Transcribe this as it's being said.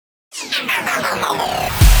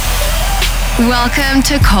Welcome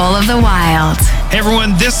to Call of the Wild. Hey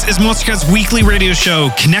everyone, this is Monstercat's weekly radio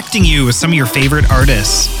show connecting you with some of your favorite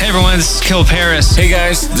artists. Hey everyone, this is Kill Paris. Hey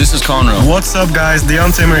guys, this is Conroe. What's up guys,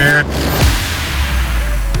 Deon Timmer here.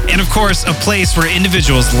 And of course, a place where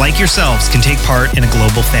individuals like yourselves can take part in a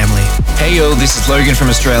global family. Hey yo, this is Logan from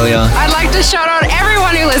Australia. I'd like to shout out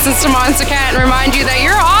everyone who listens to Monstercat and remind you that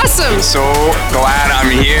you're awesome. So glad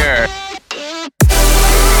I'm here.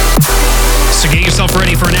 So get yourself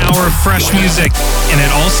ready for an hour of fresh music, and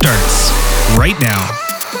it all starts right now.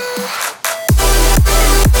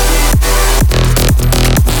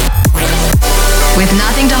 With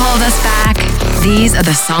nothing to hold us back, these are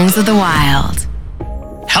the songs of the wild.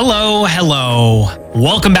 Hello.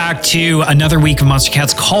 Welcome back to another week of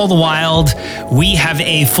Monstercat's Call the Wild. We have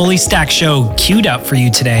a fully stacked show queued up for you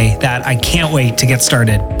today that I can't wait to get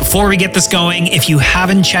started. Before we get this going, if you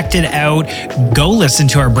haven't checked it out, go listen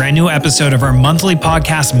to our brand new episode of our monthly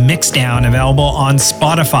podcast Mixdown, available on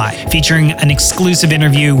Spotify, featuring an exclusive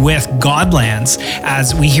interview with Godlands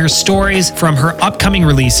as we hear stories from her upcoming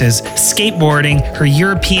releases, skateboarding, her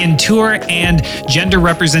European tour, and gender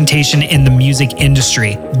representation in the music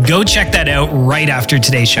industry. Go check that out right after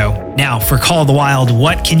today's show. Now, for Call of the Wild,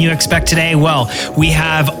 what can you expect today? Well, we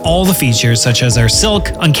have all the features such as our Silk,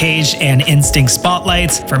 Uncaged, and Instinct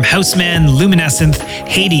spotlights from Houseman, Luminescent,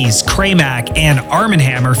 Hades, Craymac, and Arm &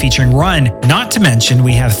 Hammer featuring Run. Not to mention,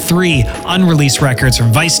 we have 3 unreleased records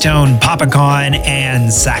from Vicetone, Popacon, and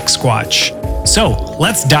Sasquatch. So,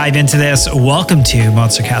 let's dive into this. Welcome to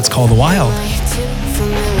Monstercat's Call of the Wild.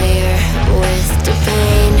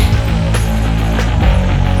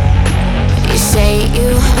 Say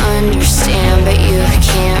you understand, but you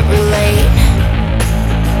can't relate.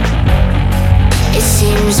 It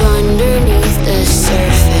seems underneath the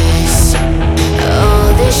surface,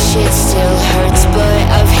 oh, this shit still hurts, but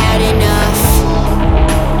I've had enough.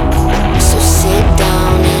 So sit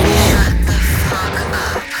down and shut the fuck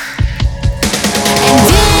up. And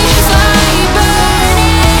if I burn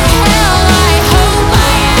in hell, I hope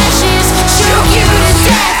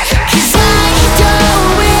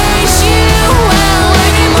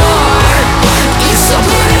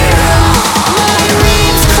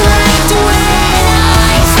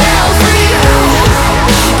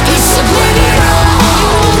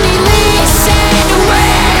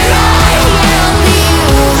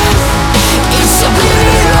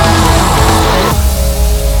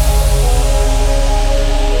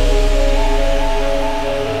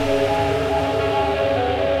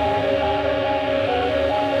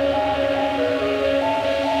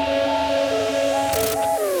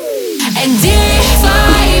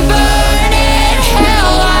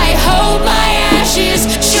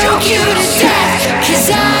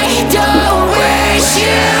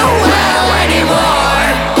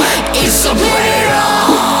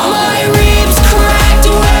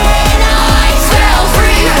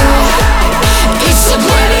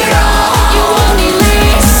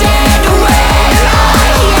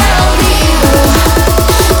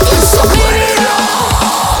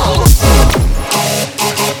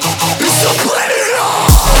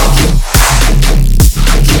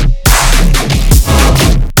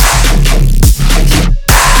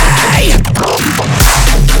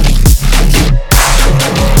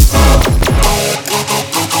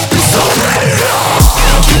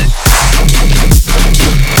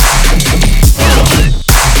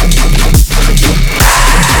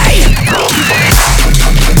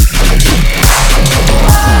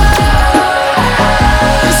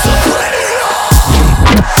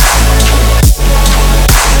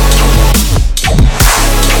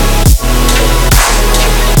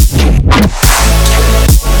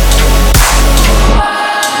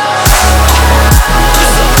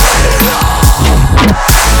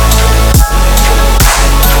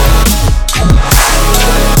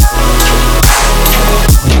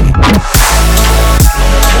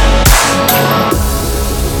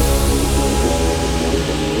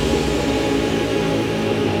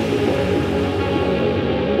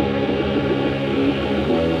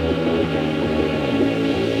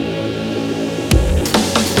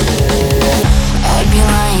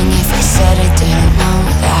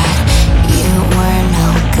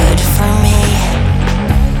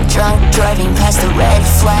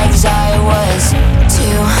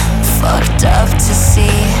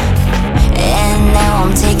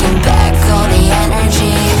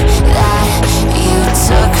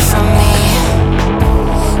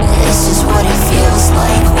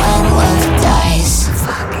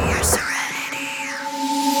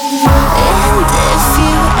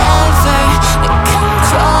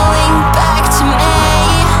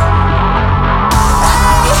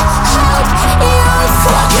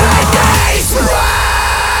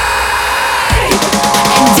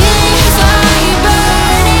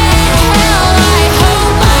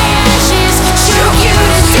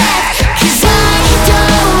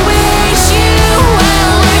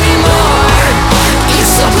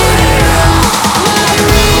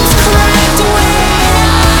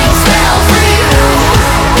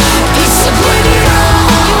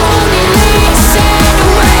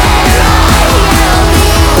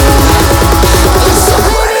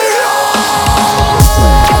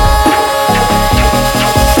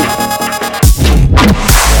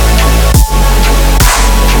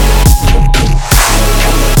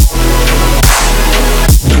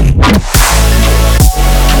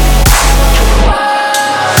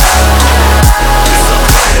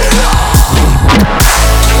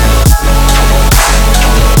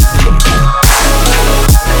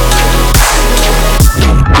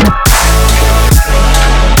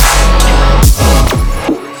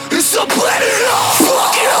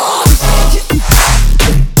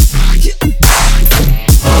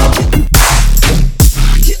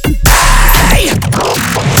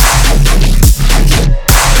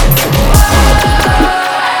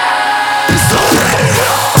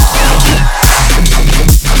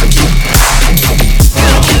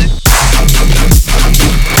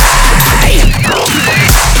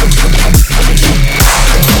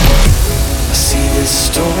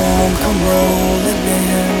come rolling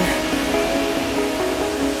in.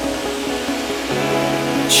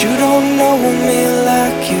 But you don't know me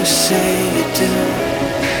like you say you do.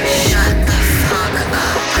 Shut the fuck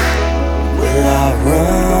up. Will I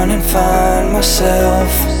run and find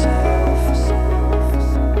myself?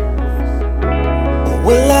 Or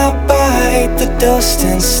will I bite the dust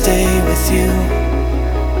and stay with you?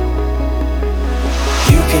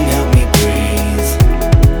 You can help me breathe,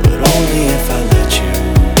 but only if I let you.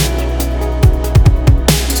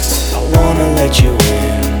 I wanna let you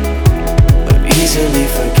in, but easily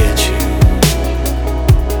forget you.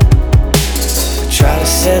 I try to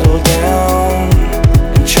settle down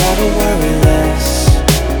and try to worry less.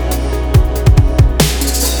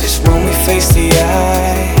 'Cause when we face the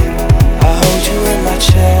eye, I hold you in my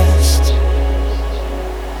chest.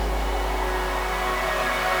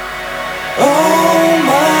 All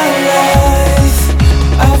my life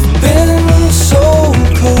I've been so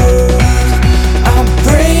cold. I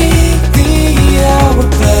break the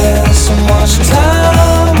hourglass and watch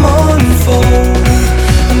time unfold.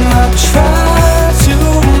 And I try to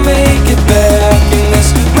make it back in this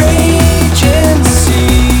raging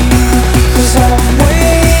sea. 'Cause I'm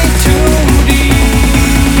way too deep.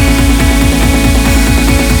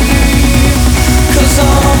 'Cause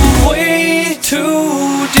I'm way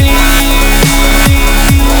too deep.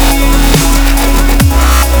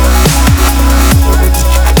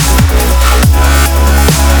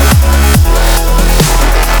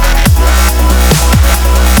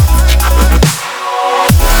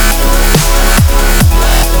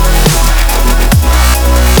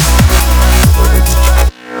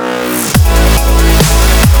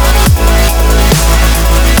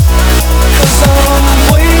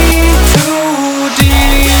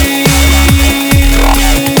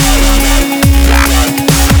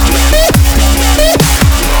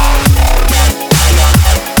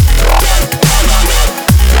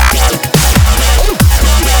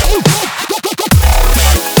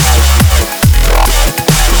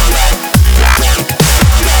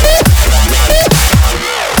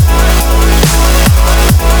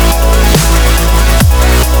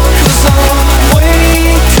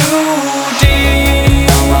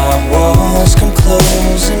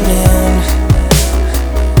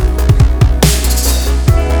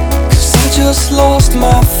 Lost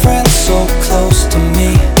my friend so close to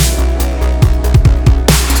me.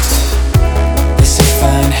 They say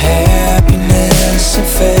find happiness and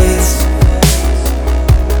faith.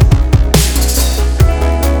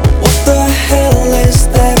 What the hell is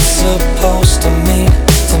that supposed to mean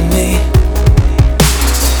to me?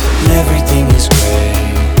 And everything is gray,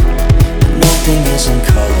 and nothing is in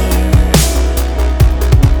color.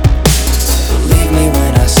 Believe me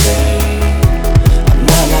when I say I'm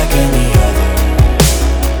not like any other.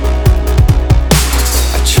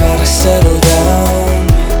 Try to settle down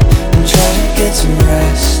and try to get some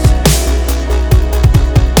rest.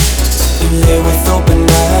 You lay with open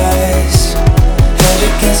eyes, head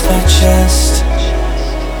against my chest.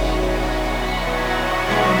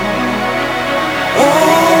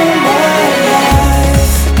 All my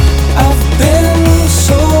life I've been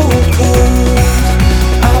so cold.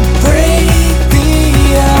 I break the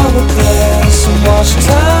hourglass and watch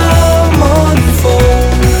time unfold.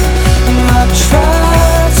 And I try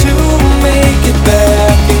to make it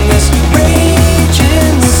back in this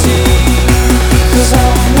raging sea. 'Cause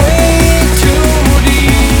I'm way too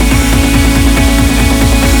deep.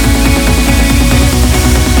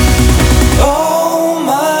 All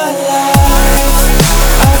my life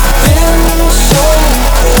I've been so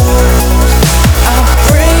cold. I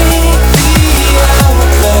break the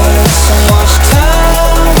hourglass and watch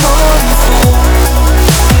time unfold.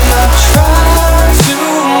 And I try to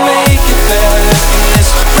make it back in this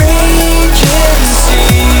raging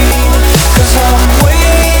sea. 'Cause I'm way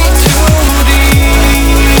too deep.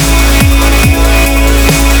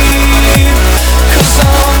 'Cause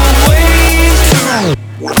I'm way too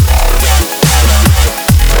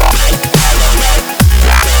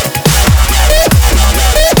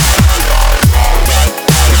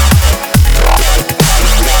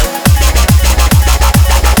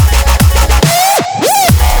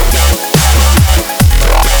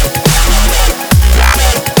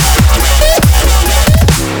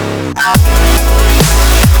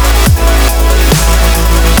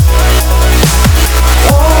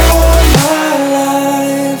All my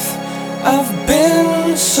life I've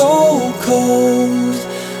been so cold.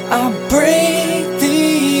 I break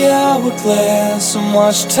the hourglass and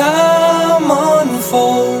watch time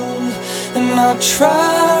unfold. And I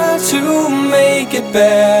try to make it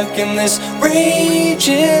back in this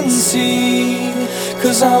raging sea.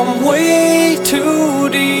 'Cause I'm way too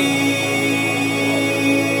deep.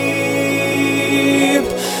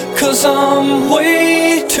 some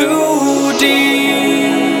way too deep.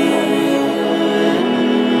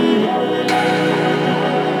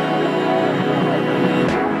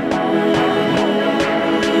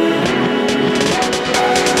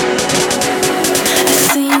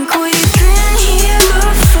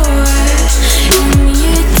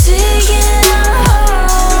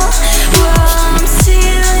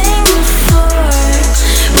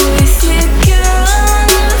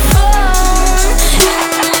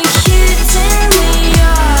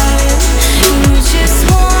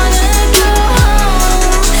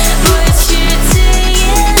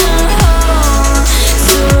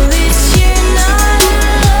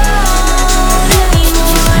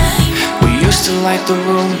 Light the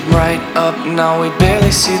room right up, now we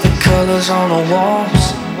barely see the colors on the walls.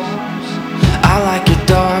 I like it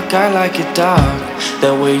dark, I like it dark,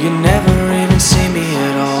 that way you never even see me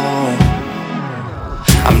at all.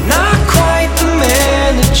 I'm not quite the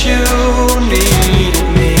man that you needed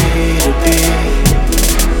me to be.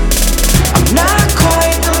 I'm not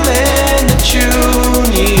quite the man that you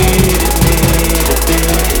needed me to be.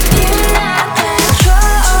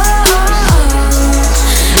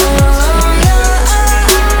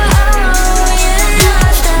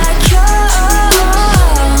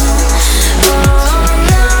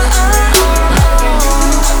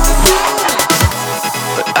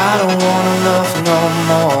 I don't wanna love no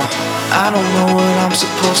more. I don't know what I'm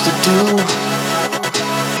supposed to do.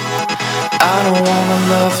 I don't wanna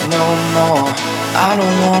love no more. I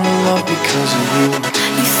don't wanna love because of you.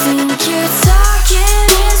 You think you're talking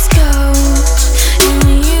is gold,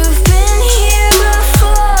 and you've been here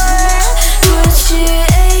before, but your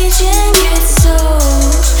agent gets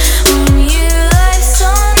old when your life's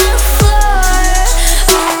on the floor.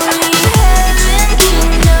 Only heaven can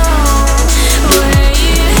know where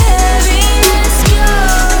your happiness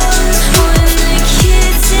goes when the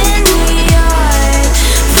kids in the yard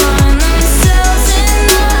find themselves in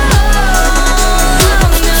the hole.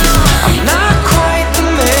 I'm not quite the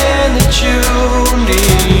man that you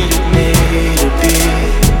needed me to be.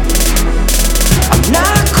 I'm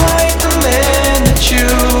not quite the man that you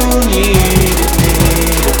needed me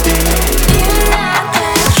to be. You're not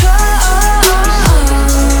that cold. Oh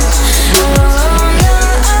no,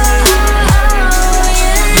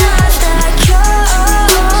 you're not that cold.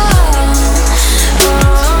 Oh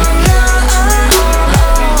no,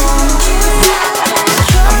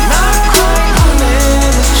 I'm not quite the man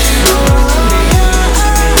that you needed me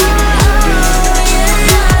to be. I'm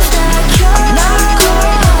not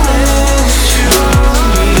quite the man that you needed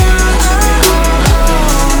me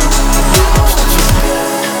to be.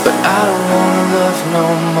 But I don't wanna love no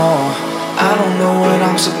more. I don't know what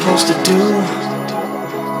I'm supposed to do.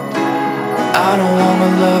 I don't wanna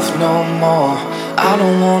love no more. I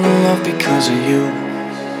don't wanna love because of you.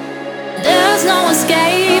 there's no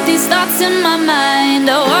escape, these thoughts in my mind.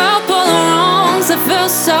 A world full of wrongs, it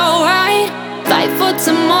feels so right. Fight for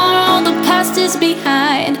tomorrow, the past is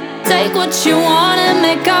behind. Take what you want and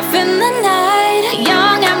make off in the night.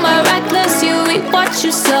 Young and we're reckless, you reap what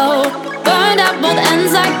you sow. Burned at both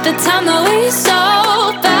ends like the time that we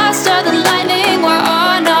sow. Faster than lightning, we're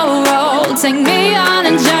on a roll. Take me on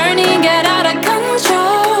a journey, get out of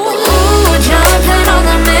control. Ooh, jumping on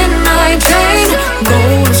the midnight train,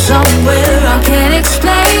 going somewhere I can't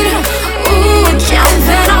explain. Ooh,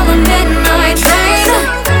 jumping on the midnight train,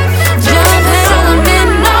 jumping on the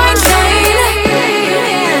midnight train.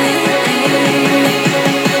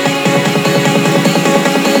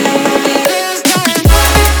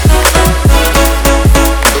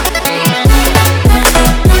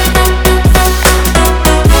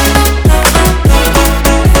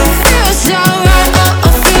 Feels so right, oh,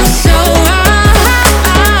 oh, feels so right.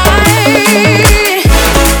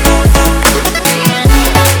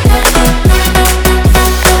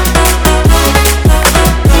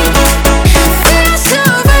 Feels so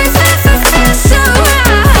right, feels so right.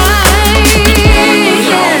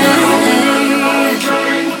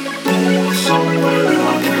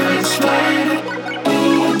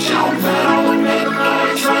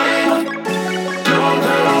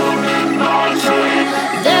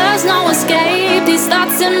 There's no escape, these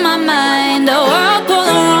thoughts in my mind. A world full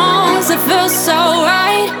of wrongs, it feels so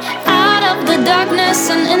right. Out of the darkness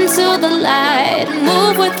and into the light.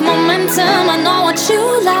 Move with momentum, I know what you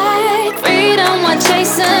like. Freedom, we're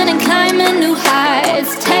chasing and climbing new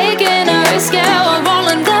heights. Taking a risk, yeah, we're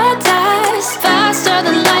rolling the dice. Faster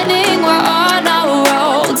than lightning, we're on a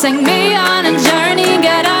roll. Take me on a journey,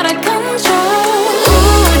 get out of control.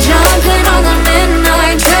 Ooh, jumping on the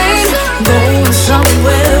midnight train, going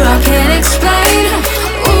somewhere I can't explain.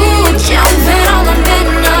 Ooh, jumping on the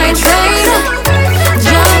midnight train,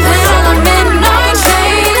 jumping on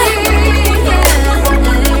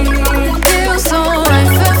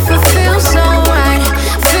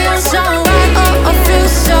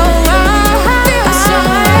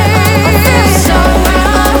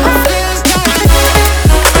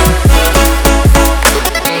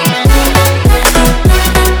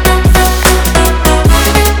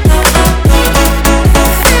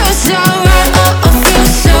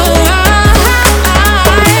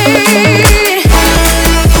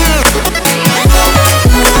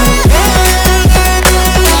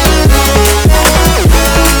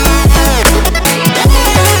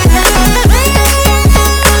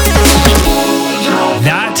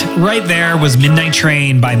right there was Midnight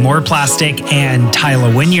Train by More Plastic and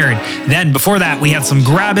Tyler Wynyard. Then before that, we had some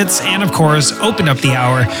Grabbits and of course opened up the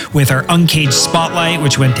hour with our Uncaged Spotlight,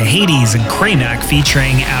 which went to Hades and Kraymak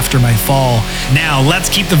featuring After My Fall. Now let's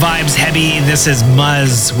keep the vibes heavy. This is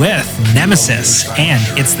Muzz with Nemesis, and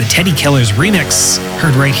it's the Teddy Killers remix,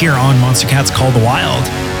 heard right here on Monstercat's Call the Wild.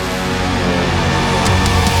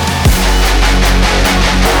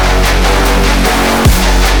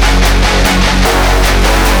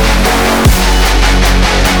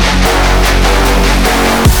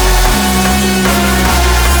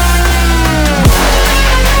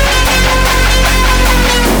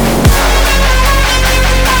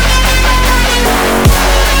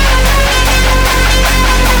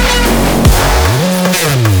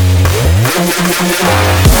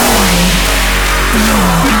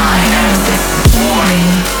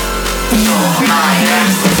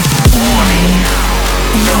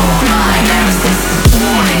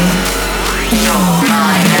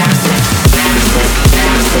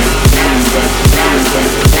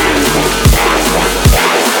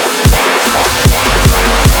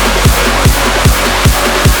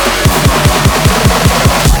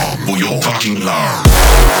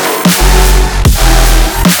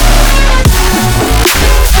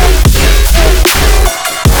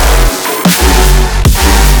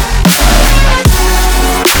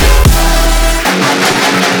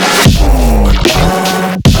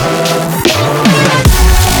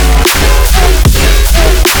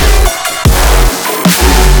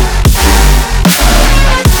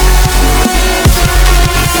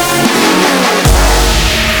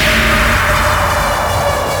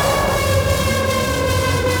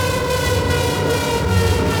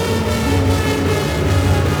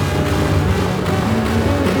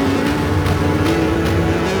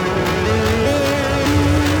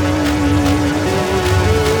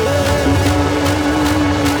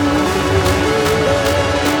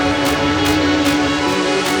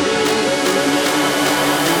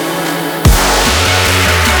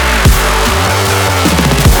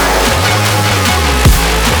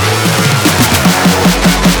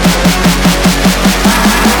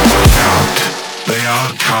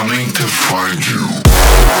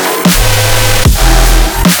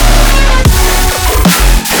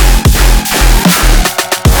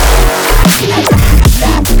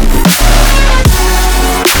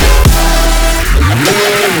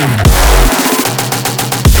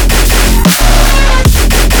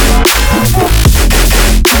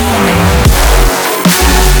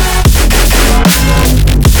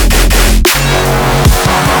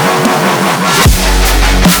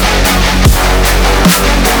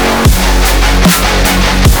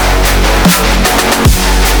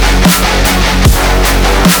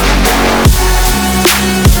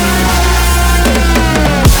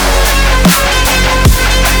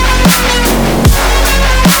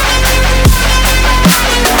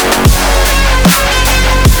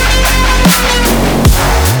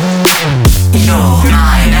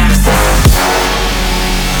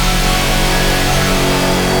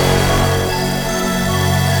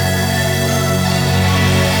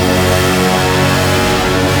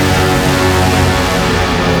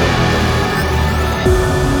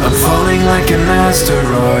 Like an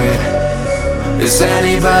asteroid. Is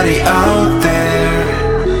anybody out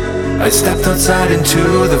there? I stepped outside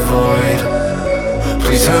into the void.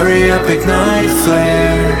 Please hurry up, ignite a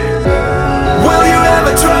flare. Will you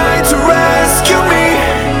ever try to rescue me?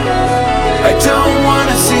 I don't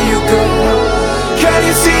wanna see you go. Can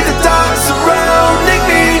you see the dark surrounding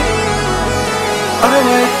me? I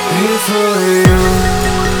wait here for you.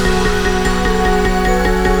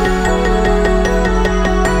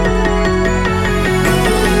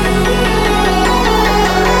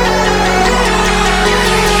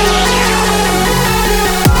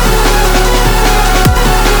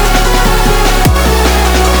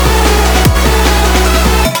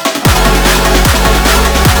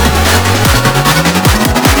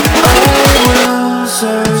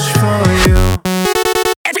 Search for you.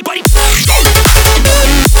 Everybody.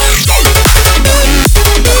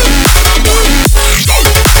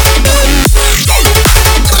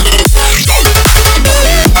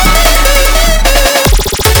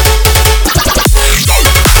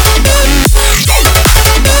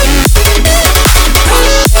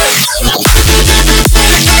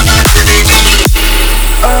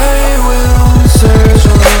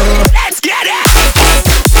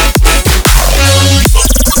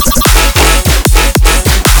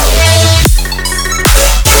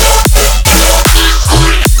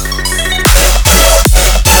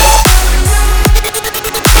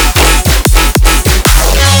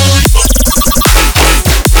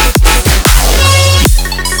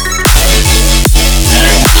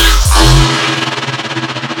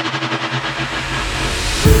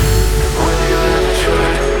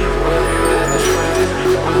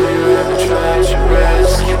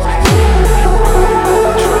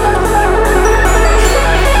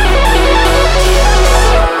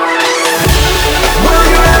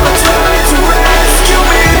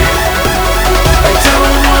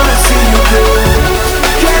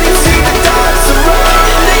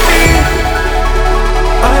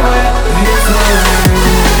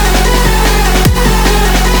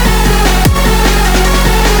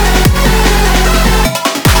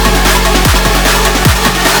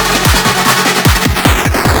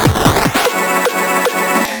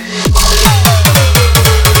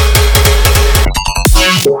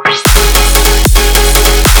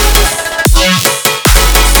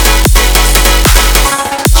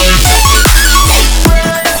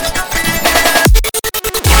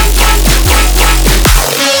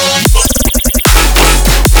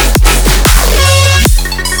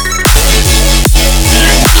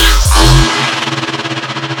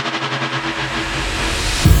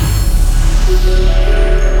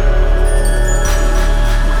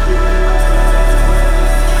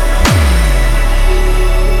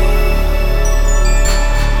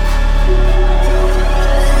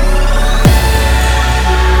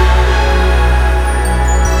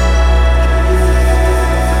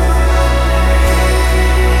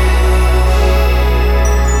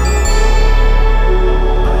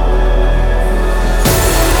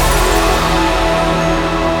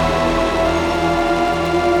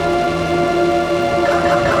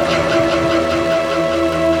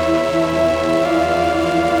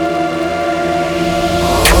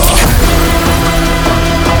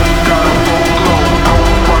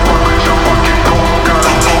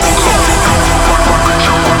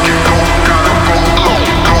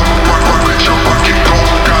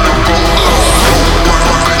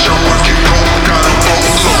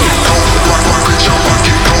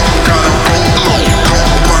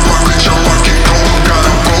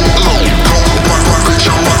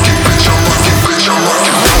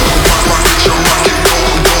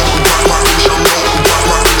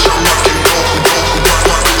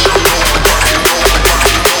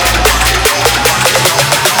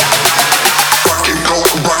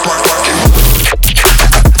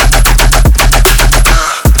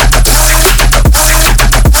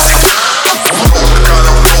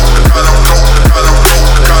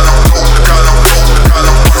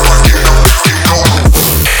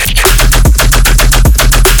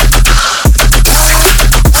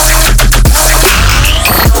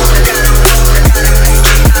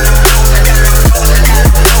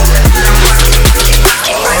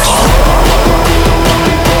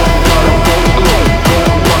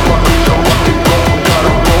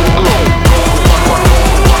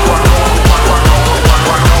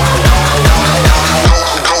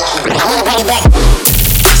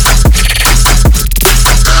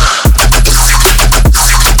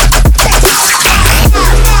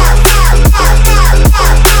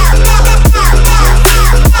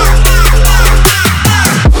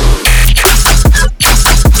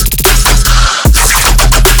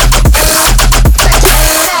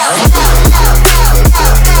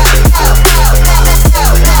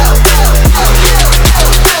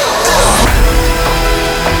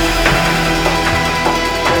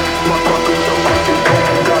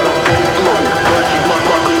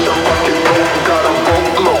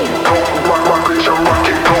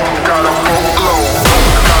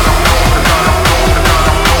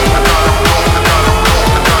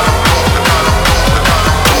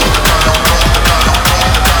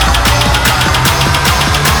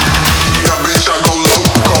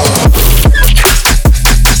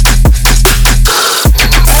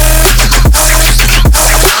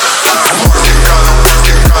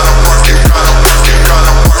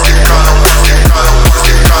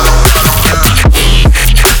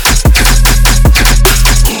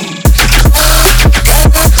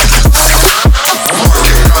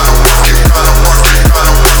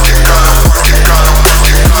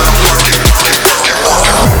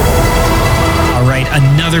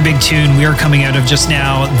 tune we are coming out of just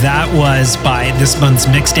now, that was by this month's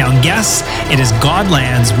Mixdown guest. It is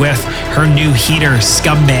Godlands with her new heater,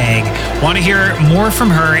 Scumbag. Want to hear more from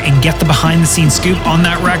her and get the behind-the-scenes scoop on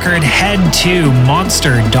that record? Head to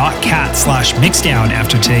monster.cat/mixdown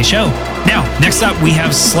after today's show. Now, next up, we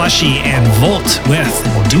have Slushy and Volt with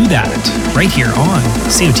Do That, right here on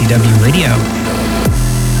COTW Radio.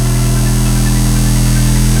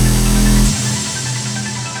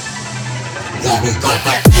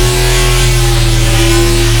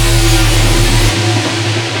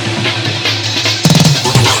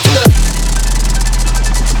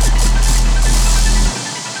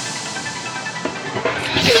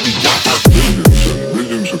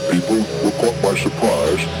 Millions of people were caught by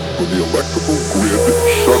surprise when the electrical grid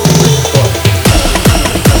suddenly stopped.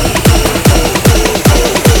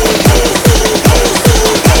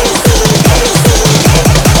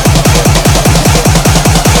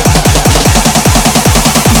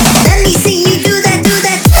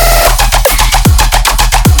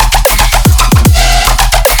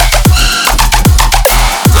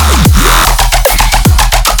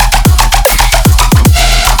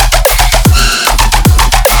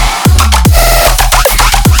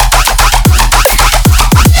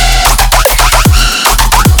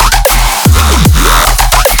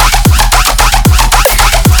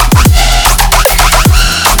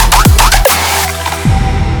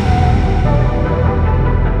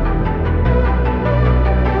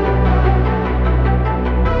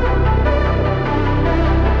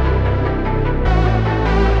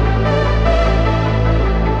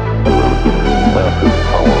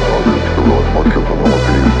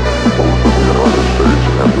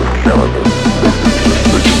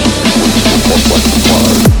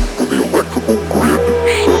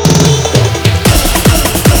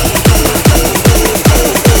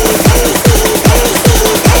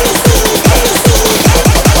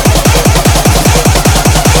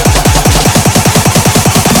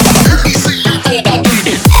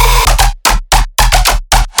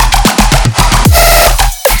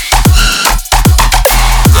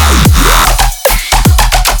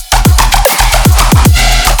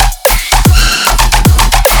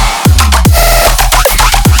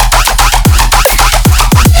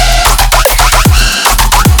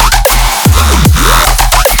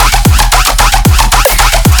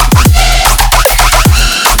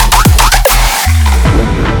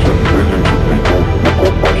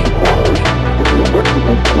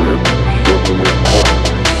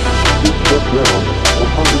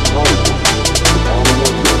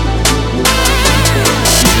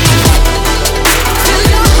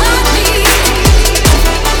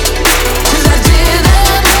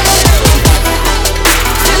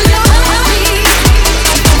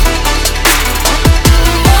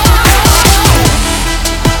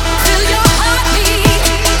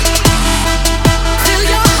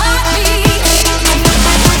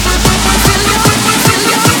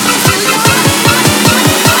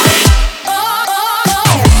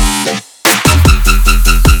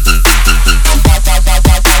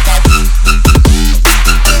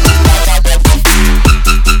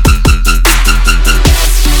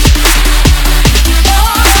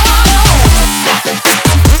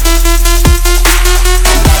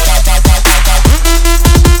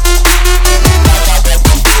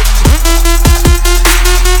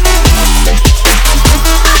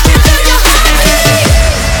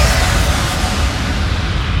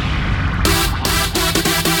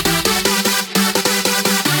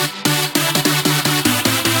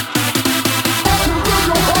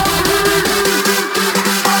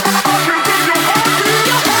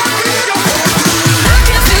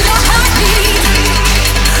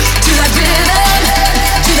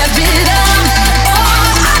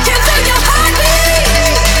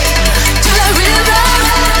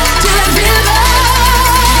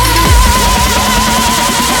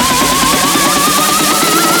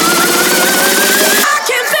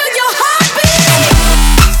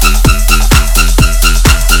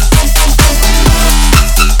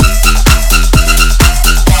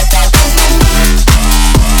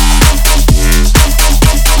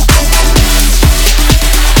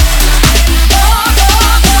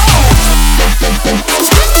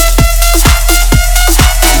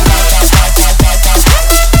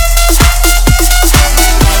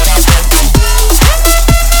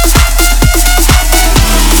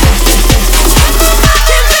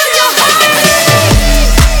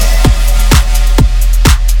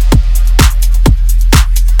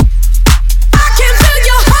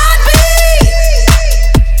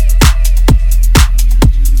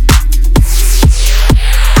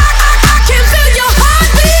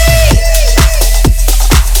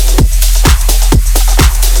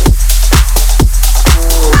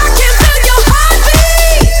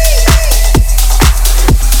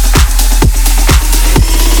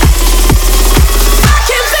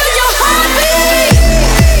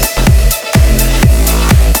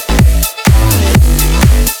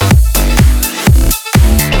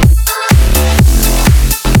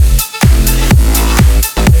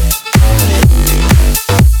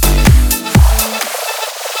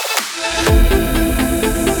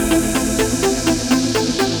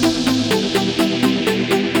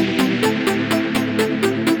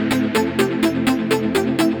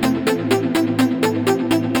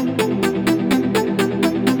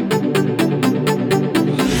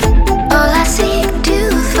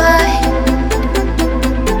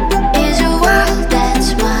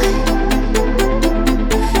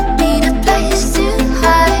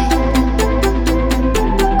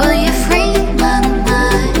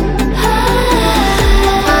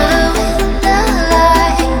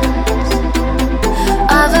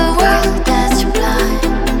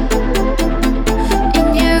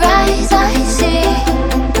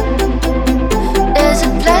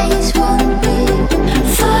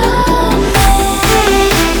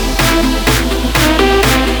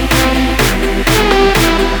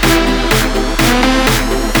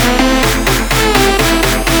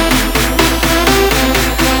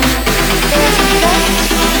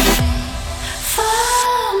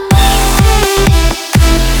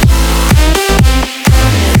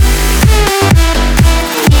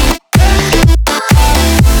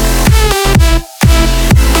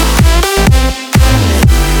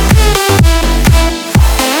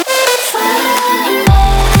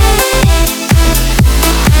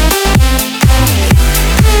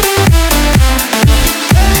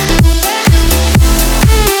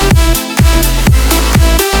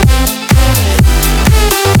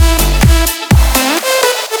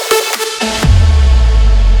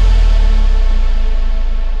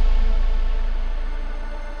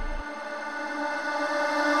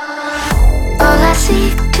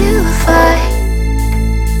 seek to find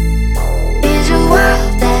is a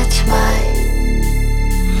world that's mine.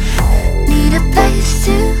 Need a place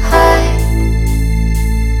to hide.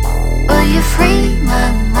 Will you free my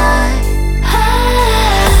mind?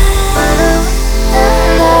 Follow the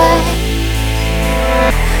light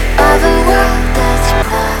of a world that's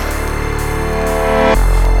blind.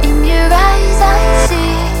 In your eyes I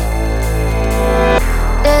see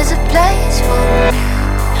there's a place for me.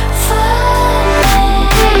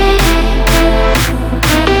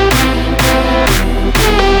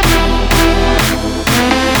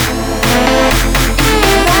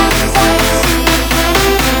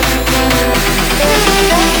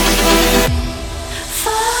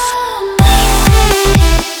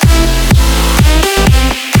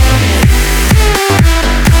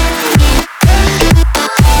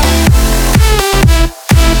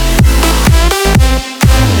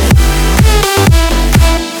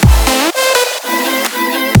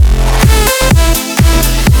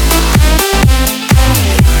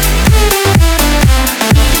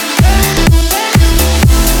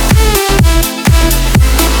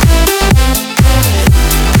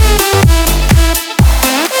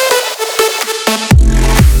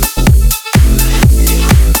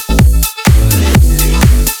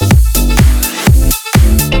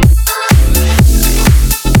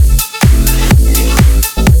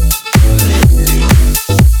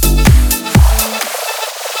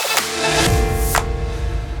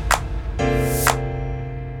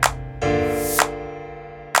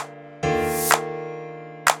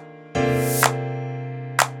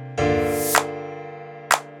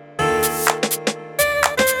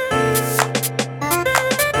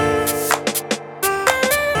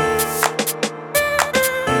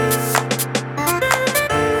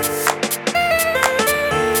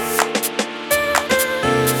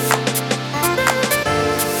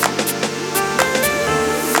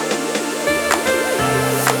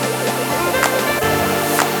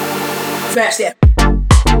 Smash that.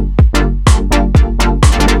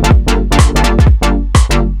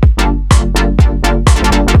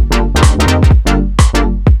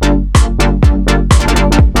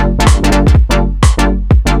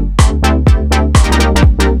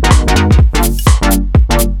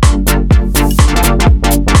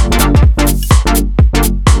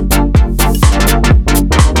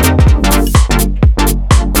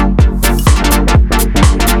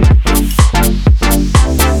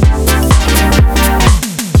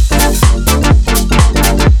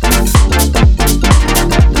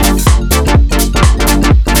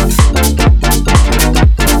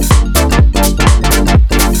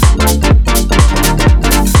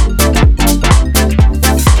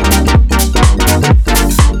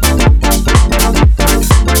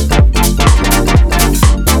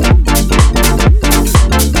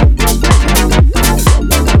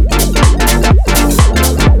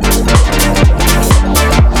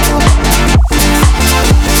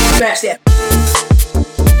 Smash that.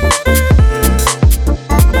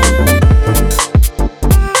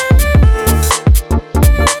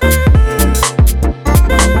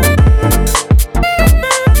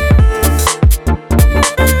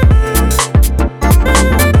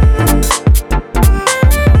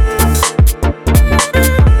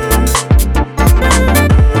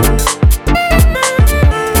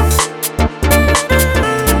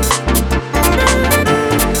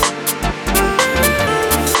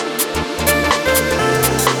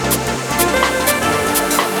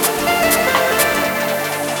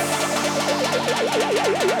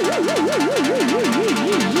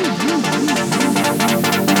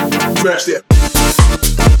 Smash that.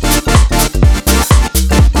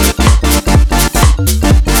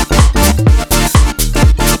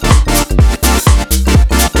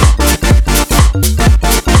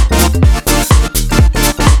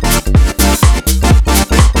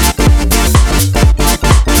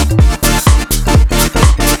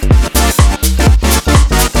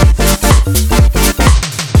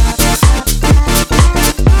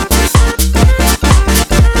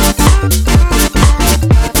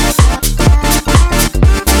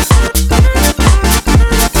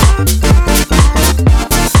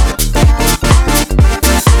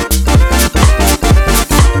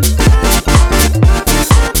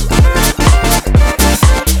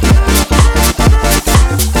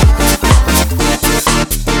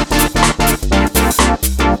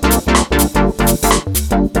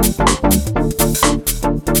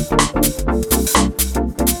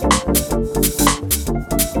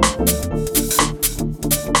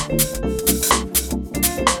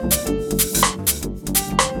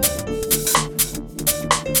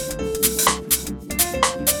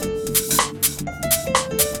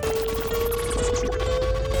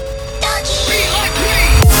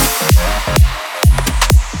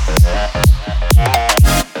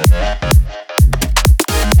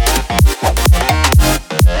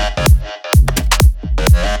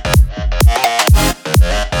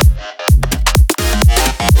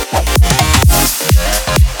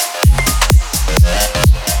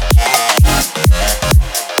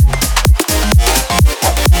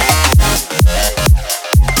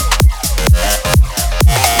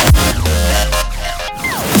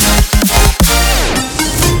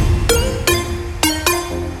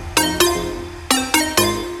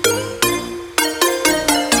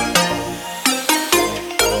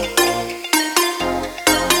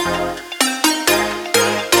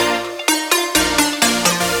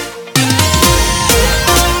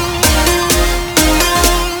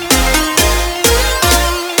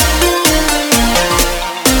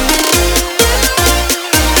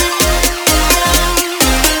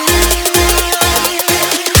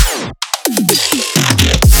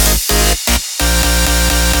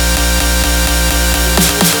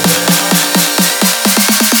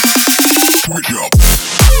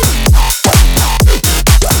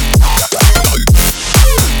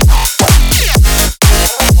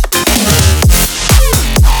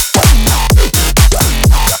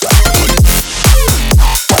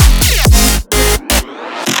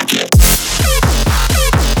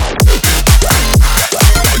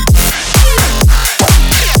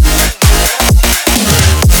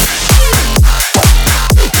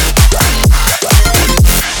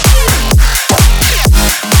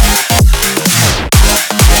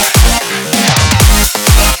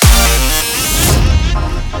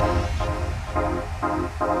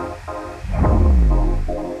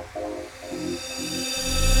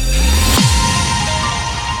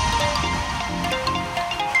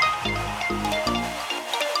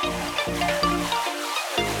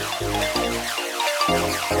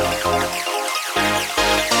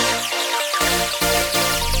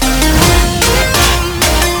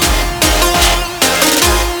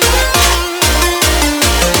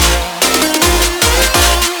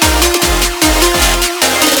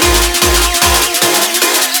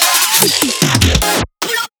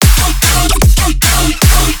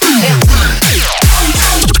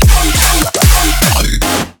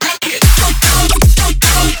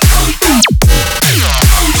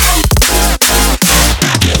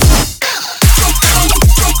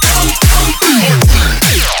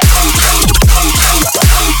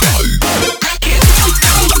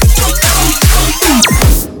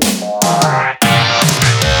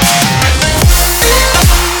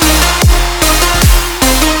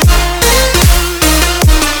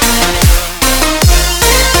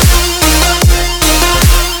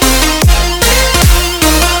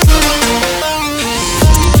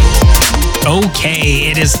 Okay,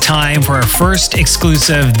 it is time for our first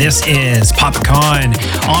exclusive. This is Popcorn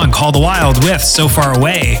on Call the Wild with So Far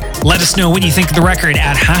Away. Let us know what you think of the record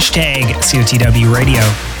at hashtag COTW Radio.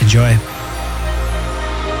 Enjoy.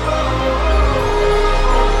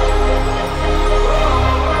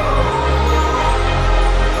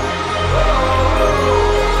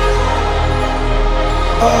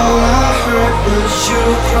 All I heard was you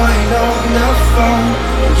crying on the phone,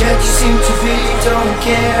 and yet you seem to really don't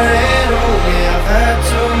care at all. Yeah, I've had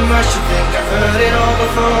too much to think, I've heard it all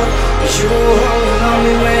before. But you holding on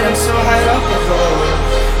me when I'm so high up before.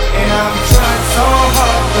 And I'm trying so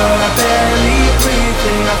hard, but I barely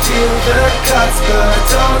breathing. I feel the cuts, but I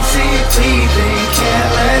don't see bleeding. Can't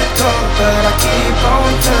let go, but I keep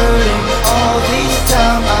on hurting. All these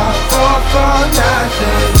time I fall for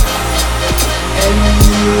nothing. And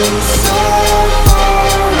you're so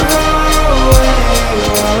far away,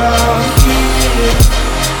 while I'm here,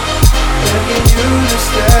 begging you to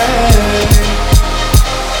stay.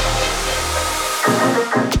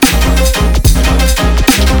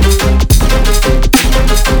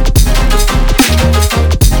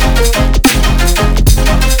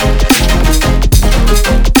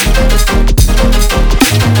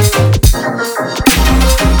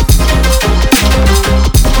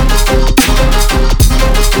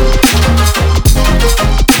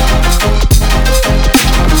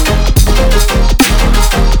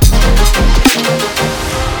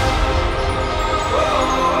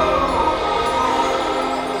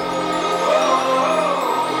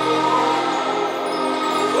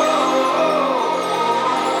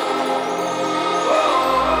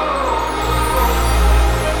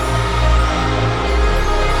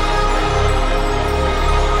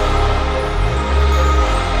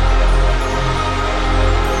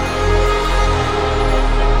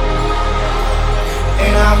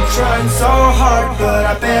 Trying so hard, but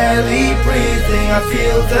I barely breathing. I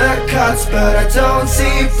feel the cuts, but I don't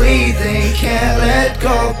see bleeding. Can't let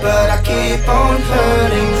go, but I keep on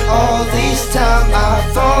hurting. All these time I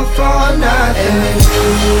fall for nothing. And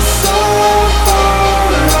you're so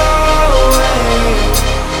far away,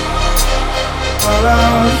 while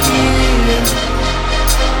I'm here,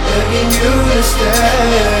 begging you to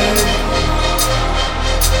stay.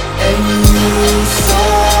 And you're so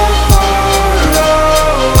far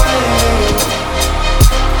away,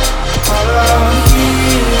 while I'm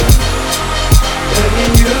here,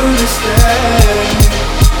 begging you to stay.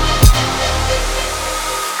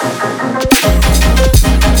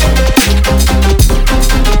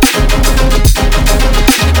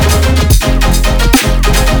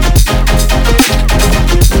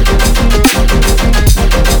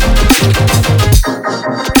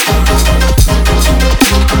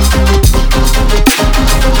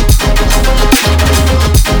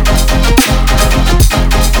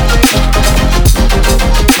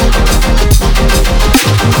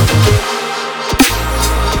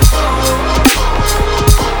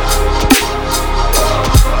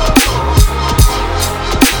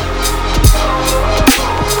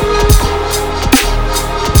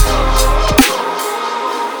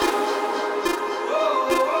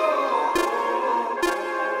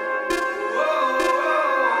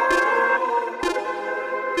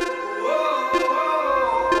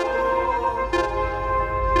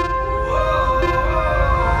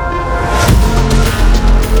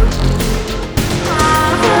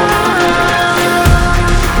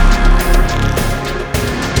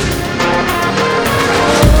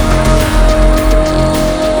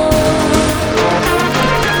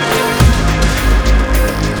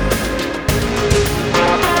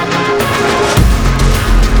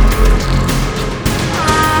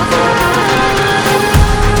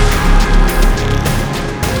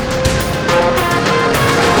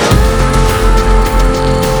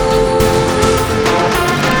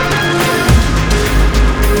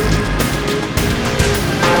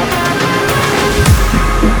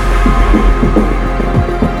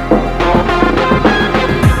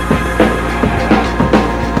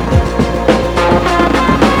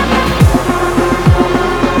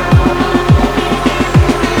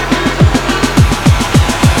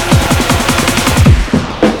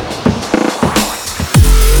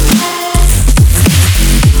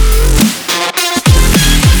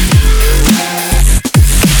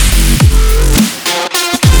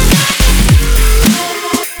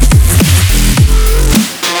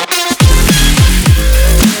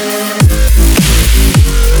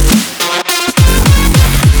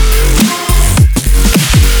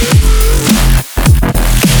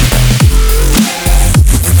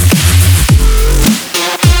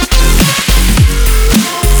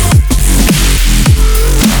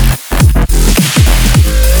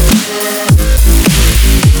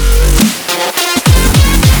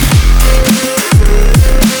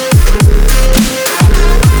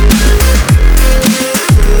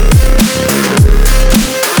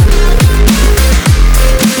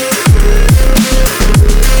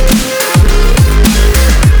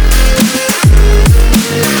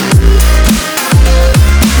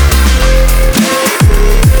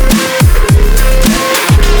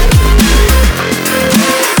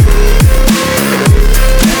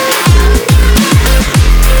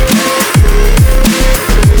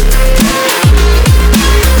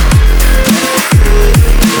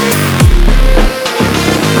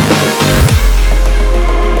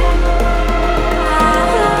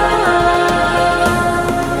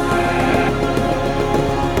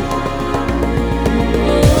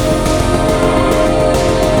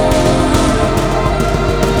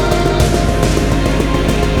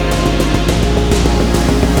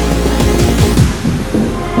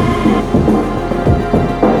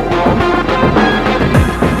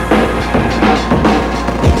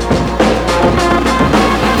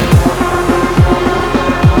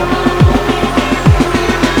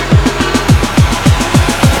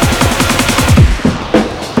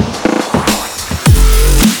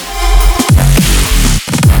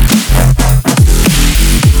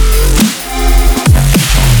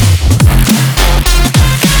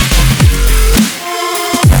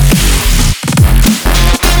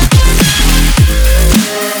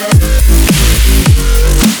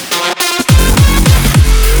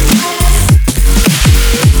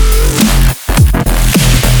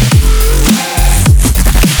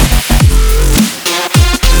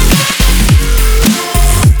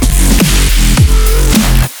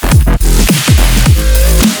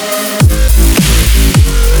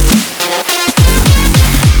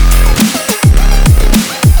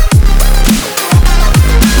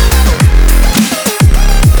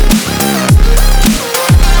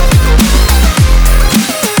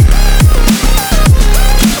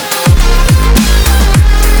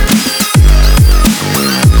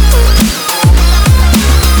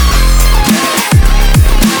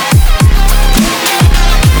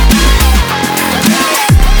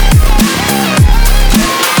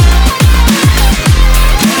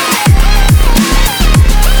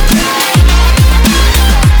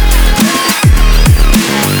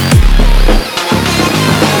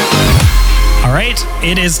 right,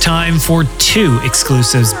 it is time for 2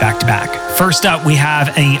 exclusives back to back. First up, we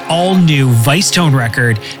have an all-new Vice Tone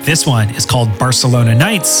record. This one is called Barcelona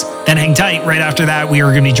Nights. Then hang tight, right after that, we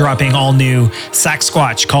are going to be dropping all-new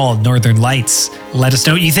Saxsquatch called Northern Lights. Let us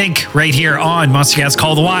know what you think right here on Monstercat's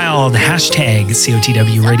Call the Wild, hashtag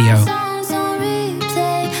COTW Radio.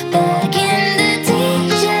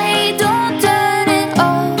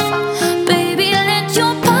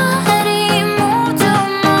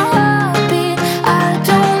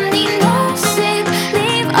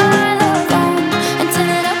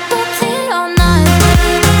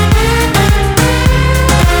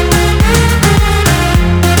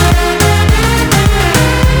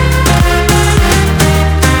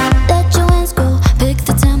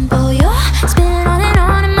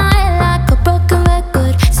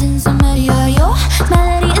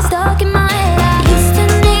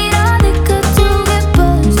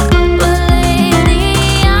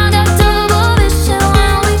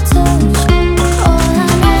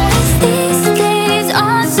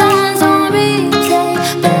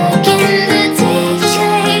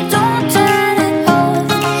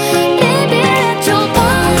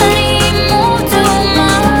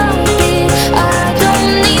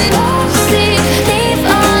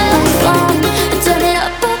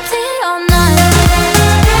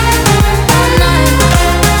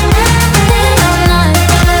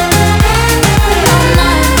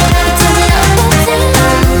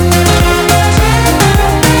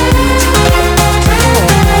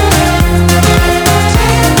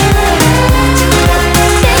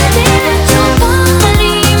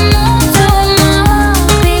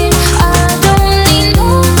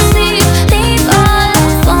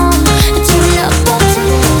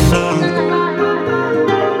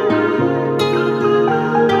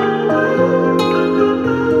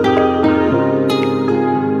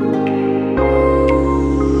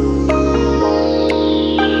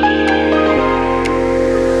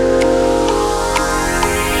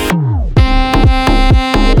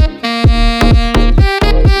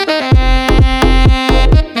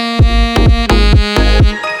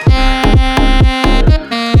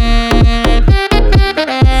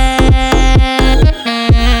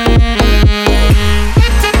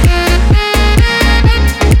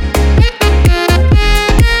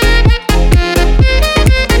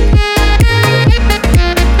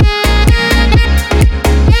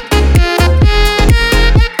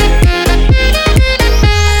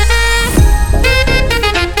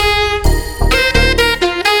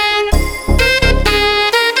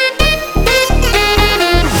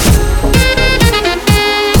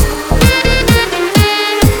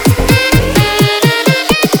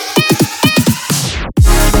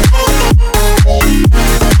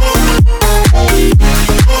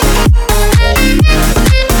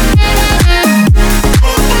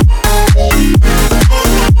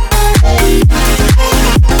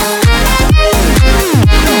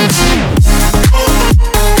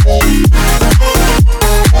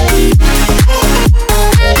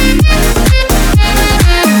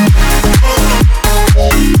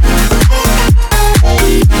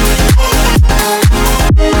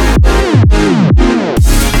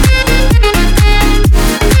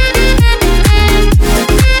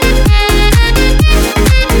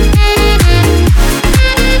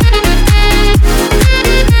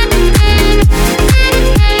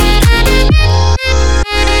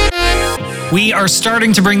 We are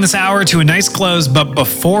starting to bring this hour to a nice close, but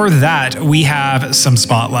before that, we have some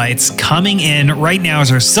spotlights coming in right now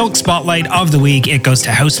as our Silk Spotlight of the Week. It goes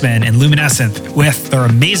to Houseman and Luminescent with their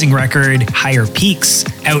amazing record, Higher Peaks,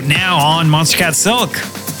 out now on Monstercat Silk.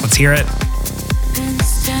 Let's hear it.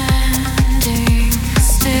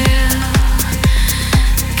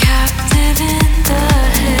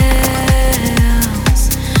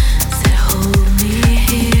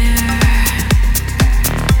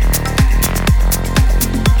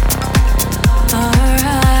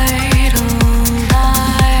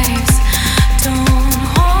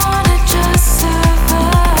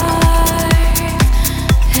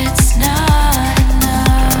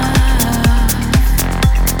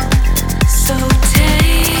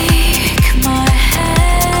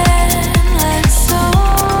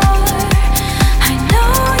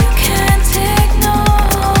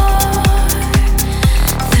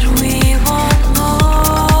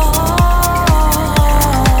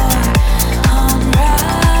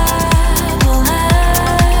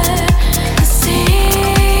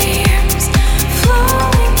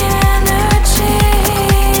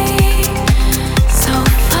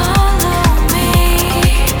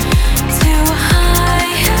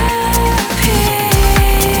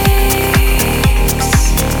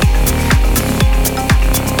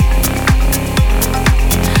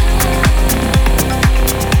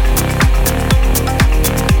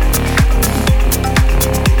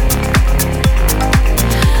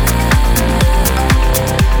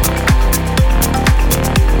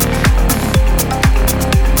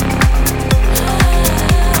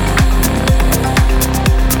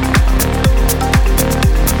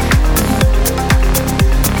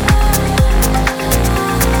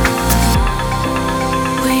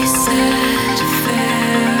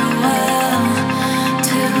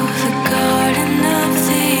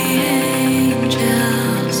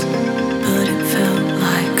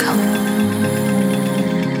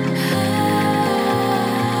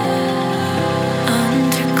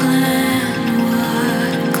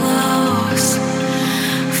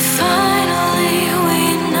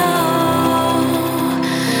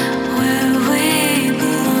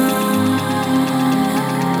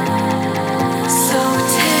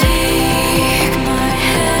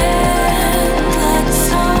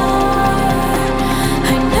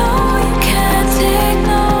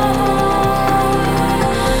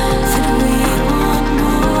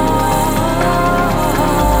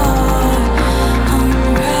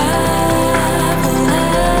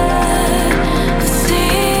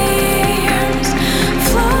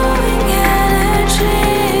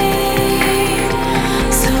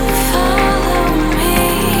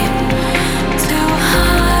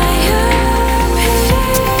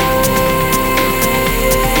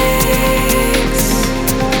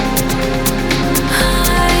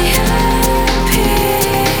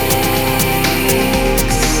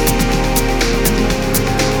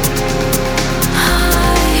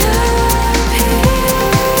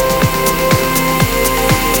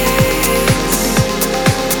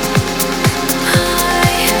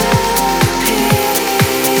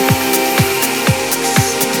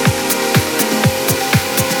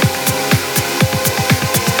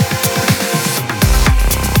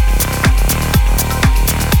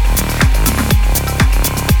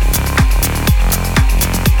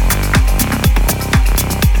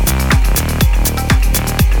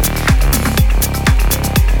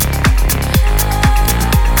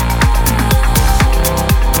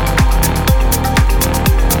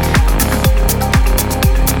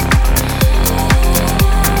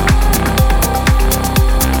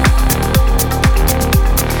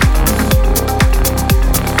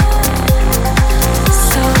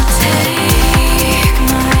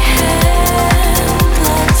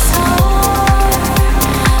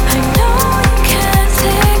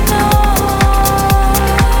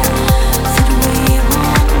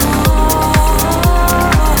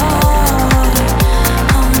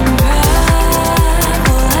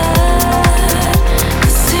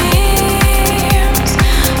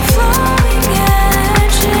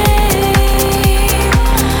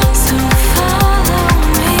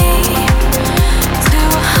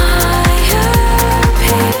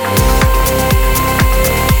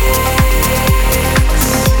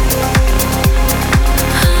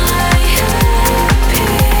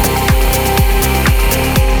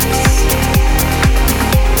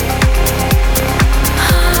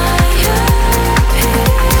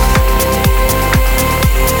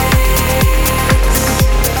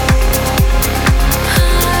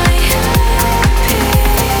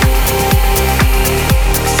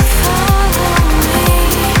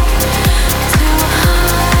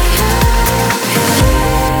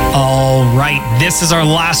 This is our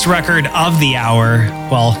last record of the hour.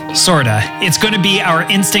 Well, sorta. It's going to be our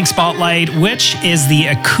Instinct Spotlight, which is the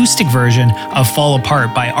acoustic version of Fall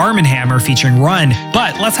Apart by Arm & Hammer featuring Run.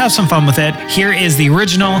 But let's have some fun with it. Here is the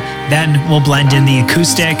original, then we'll blend in the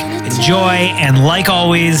acoustic. Enjoy, and like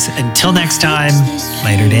always, until next time,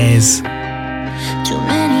 later days. Too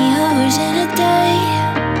many hours in a day,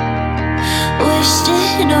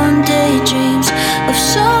 wasted on daydreams of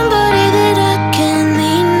somebody that I can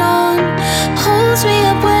lean on. Holds me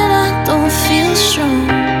up when I don't feel strong.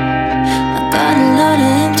 I got a lot of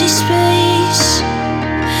empty space,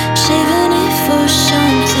 saving it for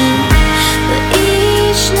something. But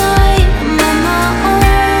each night I'm on my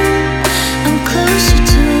own, I'm closer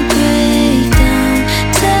to a breakdown.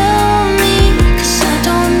 Tell me, 'cause I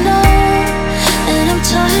don't know, and I'm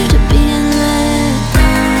tired of being let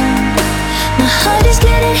down. My heart is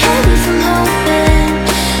getting heavy from hoping,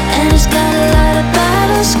 and it's got a lot of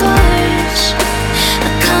battle scars. I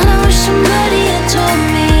kinda wish somebody had told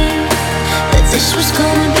me that this was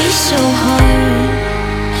gonna be so hard.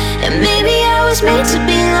 And maybe I was made to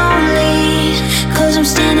be lonely, 'cause I'm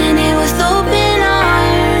standing here with open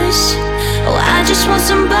arms. Oh, I just want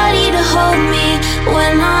somebody to hold me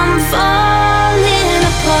when I'm falling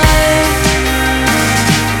apart.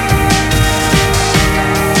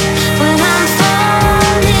 When I'm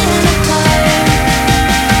falling apart.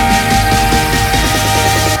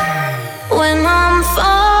 When I'm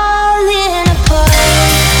falling apart. When I'm falling apart.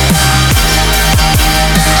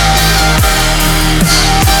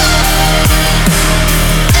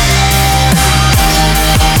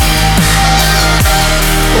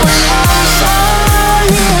 When I'm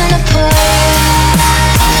falling apart.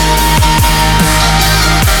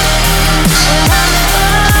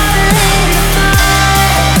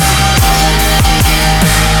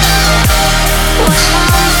 When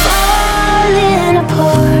I'm falling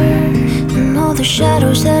apart. And all the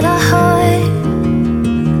shadows that I hide,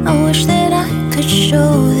 I wish that I could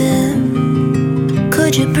show them.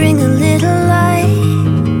 Could you bring a little light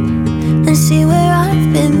and see where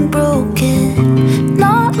I've been broken?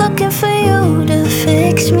 Not looking for you to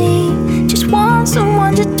fix me, just want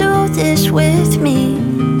someone to do this with me.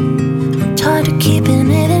 I'm tired of keeping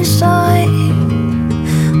it inside,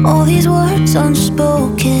 all these words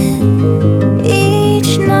unspoken.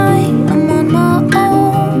 Each night I'm on my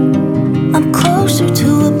own, I'm closer to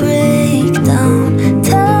a breakdown.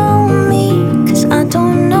 Tell me, 'cause I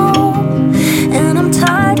don't know, and I'm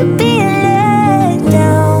tired of being let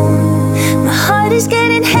down. My heart is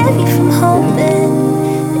getting heavy from hoping,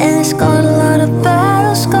 and it's got a lot of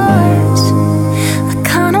battle scars. I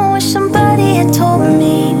kinda wish somebody had told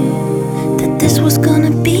me that this was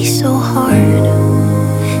gonna be so hard.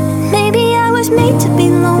 Maybe I was made to be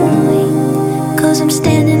lonely, 'cause I'm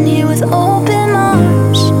standing here with open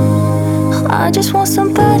arms. I just want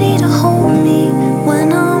somebody to hold me when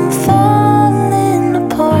I'm falling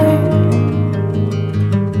apart.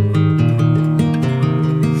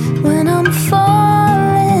 When I'm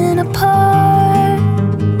falling apart.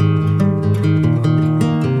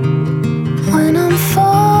 When I'm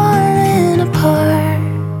falling apart.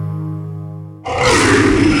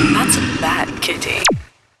 That's a bad kitty.